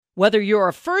Whether you're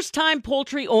a first-time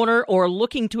poultry owner or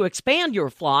looking to expand your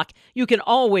flock, you can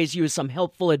always use some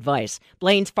helpful advice.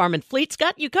 Blaine's Farm and Fleet's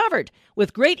got you covered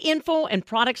with great info and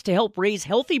products to help raise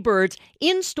healthy birds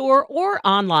in-store or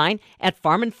online at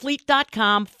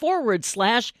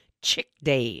farmandfleet.com/chick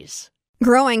days.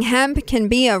 Growing hemp can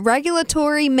be a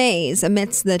regulatory maze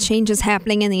amidst the changes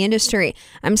happening in the industry.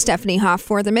 I'm Stephanie Hoff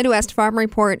for the Midwest Farm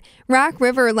Report. Rock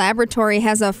River Laboratory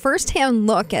has a first-hand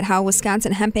look at how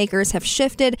Wisconsin hemp acres have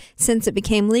shifted since it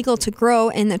became legal to grow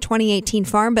in the 2018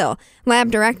 Farm Bill. Lab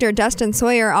Director Dustin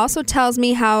Sawyer also tells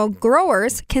me how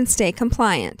growers can stay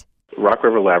compliant. Rock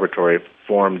River Laboratory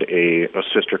formed a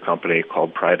sister company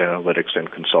called Pride Analytics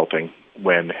and Consulting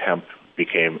when hemp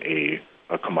became a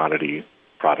commodity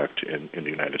product in the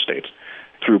United States.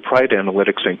 Through Pride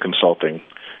Analytics and Consulting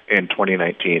in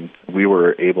 2019, we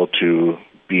were able to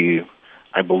be,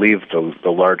 I believe, the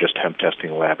largest hemp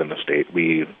testing lab in the state.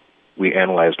 We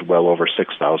analyzed well over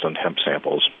 6,000 hemp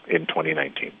samples in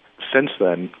 2019. Since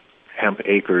then, hemp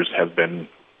acres have been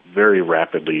very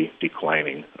rapidly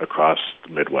declining across the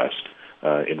Midwest,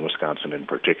 in Wisconsin in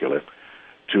particular,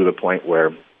 to the point where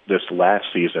this last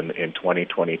season in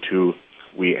 2022,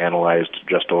 we analyzed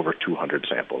just over 200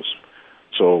 samples.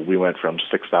 So we went from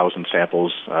 6,000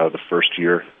 samples the first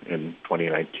year in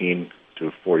 2019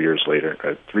 to 3 years later,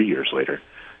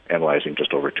 analyzing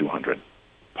just over 200.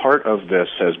 Part of this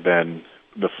has been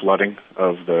the flooding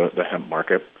of the hemp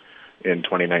market. In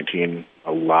 2019,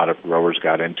 a lot of growers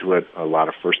got into it. A lot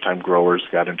of first-time growers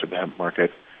got into the hemp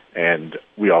market, and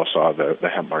we all saw the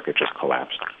hemp market just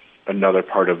collapse. Another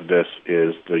part of this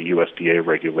is the USDA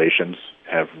regulations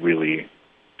have really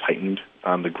tightened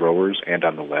on the growers and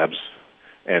on the labs.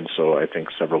 And so I think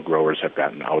several growers have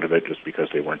gotten out of it just because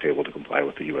they weren't able to comply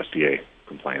with the USDA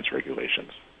compliance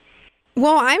regulations.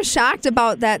 Well, I'm shocked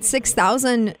about that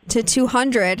 6,000 to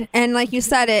 200. And like you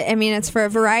said, it's for a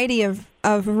variety of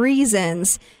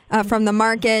reasons, from the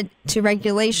market to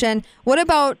regulation. What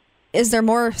about, is there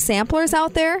more samplers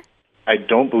out there? I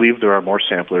don't believe there are more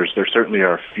samplers. There certainly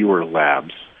are fewer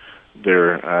labs.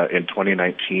 In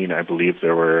 2019, I believe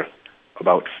there were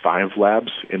about 5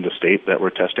 labs in the state that were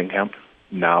testing hemp.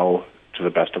 Now, to the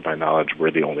best of my knowledge,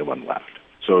 we're the only one left.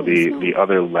 So the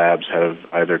other labs have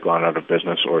either gone out of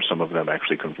business or some of them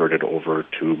actually converted over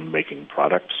to making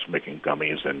products, making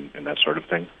gummies and that sort of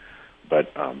thing.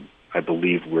 But I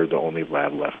believe we're the only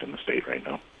lab left in the state right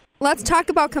now. Let's talk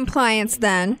about compliance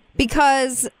then,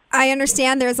 because I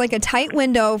understand there's like a tight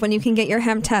window when you can get your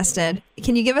hemp tested.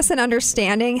 Can you give us an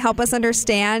understanding, help us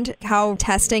understand how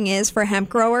testing is for hemp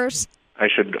growers? I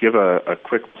should give a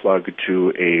quick plug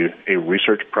to a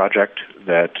research project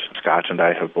that Scott and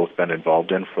I have both been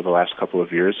involved in for the last couple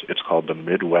of years. It's called the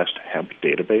Midwest Hemp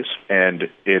Database, and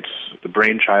it's the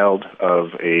brainchild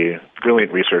of a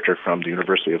brilliant researcher from the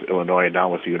University of Illinois, now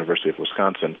with the University of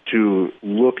Wisconsin, to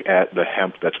look at the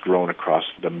hemp that's grown across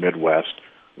the Midwest,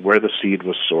 where the seed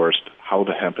was sourced, how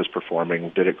the hemp is performing,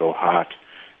 did it go hot,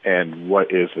 and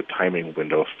what is the timing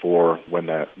window for when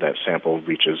that sample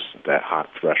reaches that hot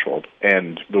threshold.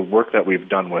 And the work that we've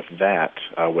done with that,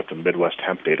 with the Midwest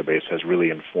Hemp Database, has really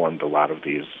informed a lot of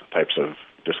these types of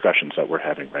discussions that we're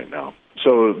having right now.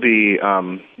 So the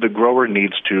grower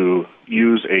needs to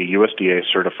use a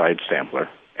USDA-certified sampler,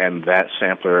 and that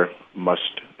sampler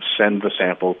must send the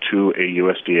sample to a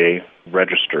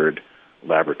USDA-registered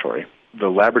laboratory. The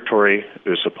laboratory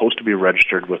is supposed to be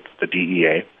registered with the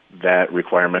DEA. That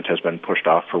requirement has been pushed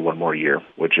off for one more year,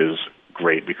 which is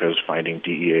great because finding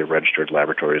DEA-registered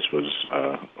laboratories was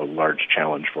a large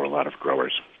challenge for a lot of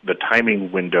growers. The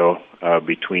timing window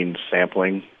between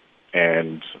sampling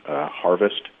and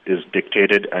harvest is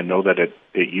dictated. I know that it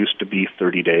used to be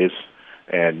 30 days,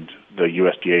 and the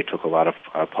USDA took a lot of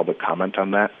public comment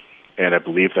on that, and I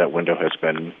believe that window has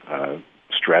been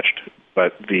stretched.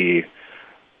 But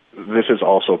this is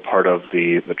also part of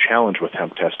the challenge with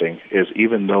hemp testing, is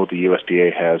even though the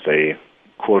USDA has a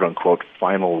quote-unquote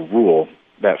final rule,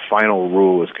 that final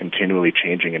rule is continually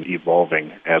changing and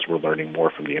evolving as we're learning more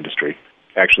from the industry.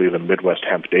 Actually, the Midwest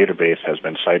Hemp Database has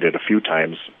been cited a few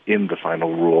times in the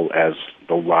final rule as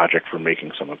the logic for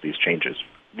making some of these changes.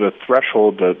 The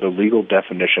threshold, the legal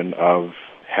definition of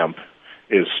hemp,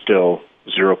 is still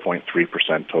 0.3%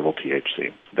 total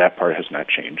THC. That part has not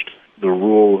changed. The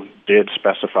rule did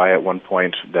specify at one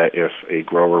point that if a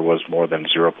grower was more than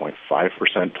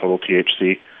 0.5% total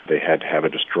THC, they had to have a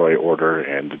destroy order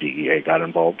and the DEA got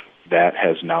involved. That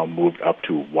has now moved up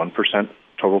to 1%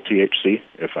 total THC,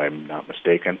 if I'm not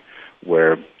mistaken,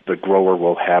 where the grower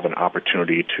will have an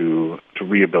opportunity to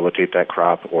rehabilitate that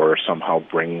crop or somehow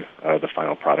bring the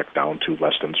final product down to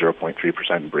less than 0.3%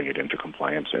 and bring it into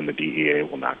compliance, and the DEA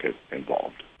will not get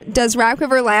involved. Does Rock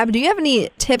River Lab, do you have any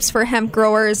tips for hemp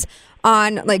growers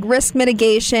on like risk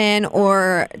mitigation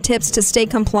or tips to stay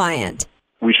compliant?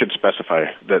 We should specify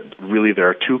that really there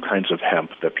are two kinds of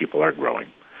hemp that people are growing.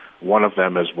 One of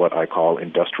them is what I call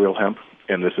industrial hemp,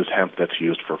 and this is hemp that's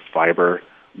used for fiber,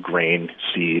 grain,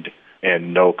 seed,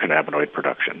 and no cannabinoid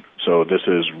production. So this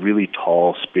is really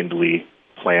tall, spindly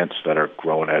plants that are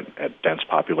grown at dense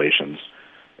populations,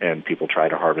 and people try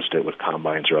to harvest it with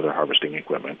combines or other harvesting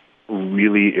equipment.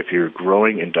 Really, if you're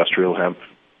growing industrial hemp,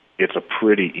 it's a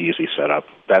pretty easy setup.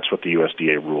 That's what the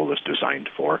USDA rule is designed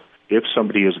for. If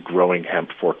somebody is growing hemp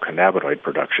for cannabinoid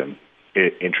production,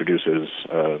 it introduces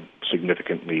a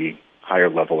significantly higher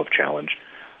level of challenge,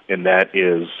 and that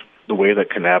is the way that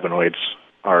cannabinoids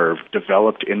are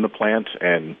developed in the plant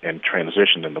and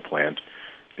transitioned in the plant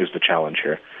is the challenge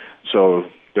here. So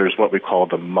there's what we call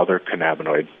the mother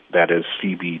cannabinoid, that is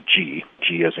CBG,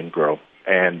 G as in grow,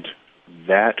 and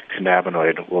that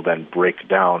cannabinoid will then break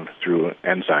down through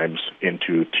enzymes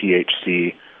into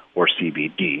THC or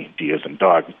CBD, D as in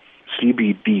dog.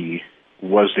 CBD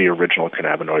was the original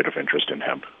cannabinoid of interest in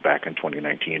hemp back in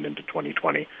 2019 into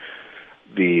 2020.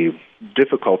 The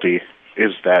difficulty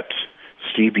is that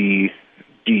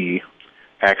CBD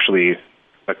actually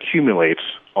accumulates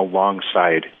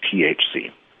alongside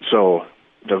THC. So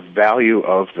the value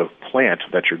of the plant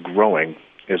that you're growing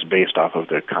is based off of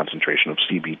the concentration of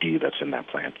CBD that's in that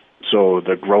plant. So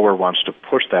the grower wants to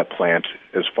push that plant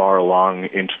as far along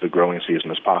into the growing season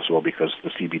as possible because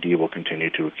the CBD will continue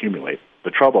to accumulate.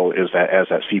 The trouble is that as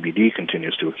that CBD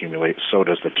continues to accumulate, so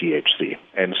does the THC.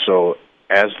 And so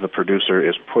as the producer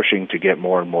is pushing to get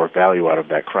more and more value out of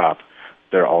that crop,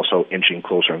 they're also inching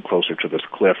closer and closer to this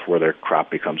cliff where their crop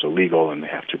becomes illegal and they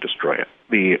have to destroy it.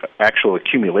 The actual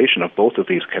accumulation of both of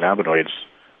these cannabinoids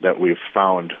that we've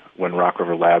found when Rock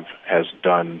River Lab has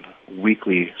done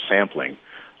weekly sampling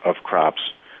of crops,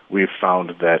 we've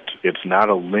found that it's not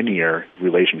a linear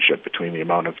relationship between the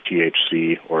amount of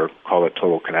THC, or call it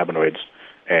total cannabinoids,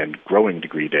 and growing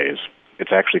degree days.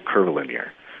 It's actually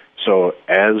curvilinear. So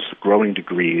as growing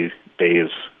degree days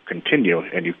continue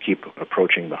and you keep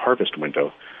approaching the harvest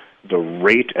window, the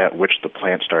rate at which the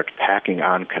plant starts packing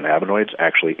on cannabinoids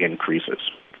actually increases.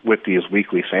 With these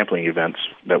weekly sampling events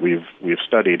that we've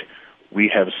studied, we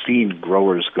have seen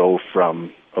growers go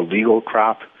from a legal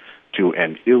crop to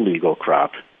an illegal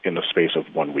crop in the space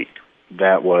of 1 week.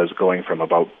 That was going from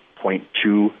about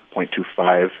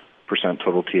 0.25%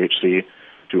 total THC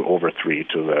to over 3,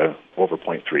 to the over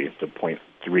 0.3, the 0.3,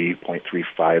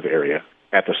 0.35 area.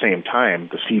 At the same time,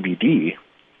 the CBD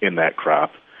in that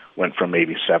crop went from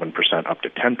maybe 7% up to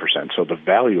 10%. So the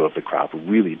value of the crop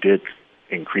really did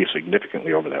increase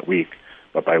significantly over that week.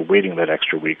 But by waiting that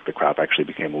extra week, the crop actually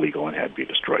became illegal and had to be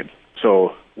destroyed.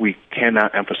 So we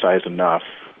cannot emphasize enough,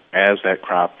 as that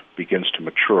crop begins to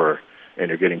mature and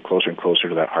you're getting closer and closer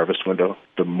to that harvest window,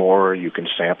 the more you can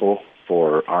sample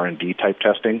for R&D type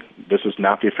testing. This is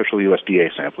not the official USDA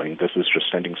sampling. This is just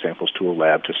sending samples to a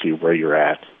lab to see where you're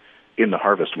at in the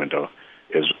harvest window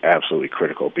is absolutely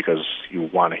critical, because you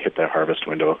want to hit that harvest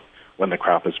window when the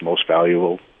crop is most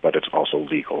valuable, but it's also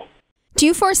legal. Do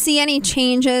you foresee any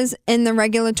changes in the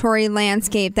regulatory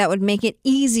landscape that would make it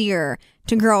easier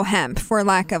to grow hemp, for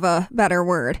lack of a better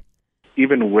word?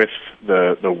 Even with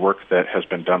the work that has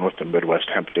been done with the Midwest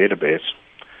Hemp Database,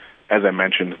 as I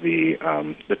mentioned, the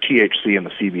THC and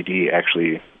the CBD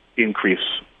actually increase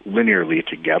linearly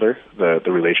together. The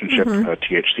relationship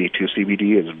THC to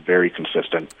CBD is very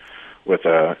consistent. With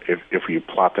if you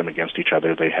plot them against each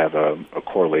other, they have a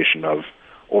correlation of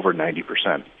over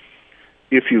 90%.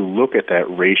 If you look at that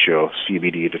ratio,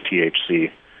 CBD to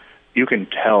THC, you can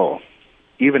tell,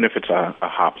 even if it's a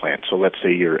hop plant, so let's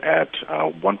say you're at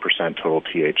 1% total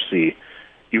THC,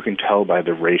 you can tell by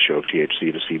the ratio of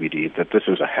THC to CBD that this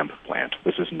is a hemp plant.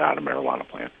 This is not a marijuana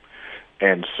plant.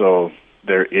 And so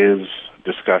there is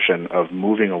discussion of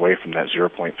moving away from that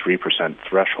 0.3%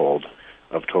 threshold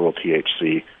of total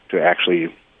THC to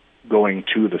actually going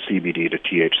to the CBD to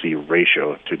THC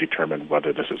ratio to determine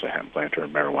whether this is a hemp plant or a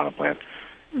marijuana plant.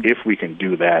 If we can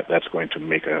do that, that's going to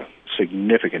make a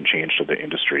significant change to the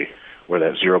industry, where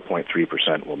that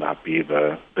 0.3% will not be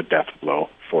the death blow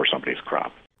for somebody's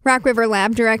crop. Rock River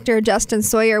Lab Director Justin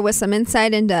Sawyer with some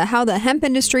insight into how the hemp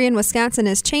industry in Wisconsin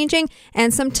is changing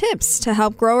and some tips to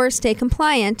help growers stay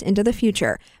compliant into the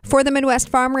future. For the Midwest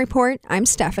Farm Report, I'm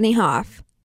Stephanie Hoff.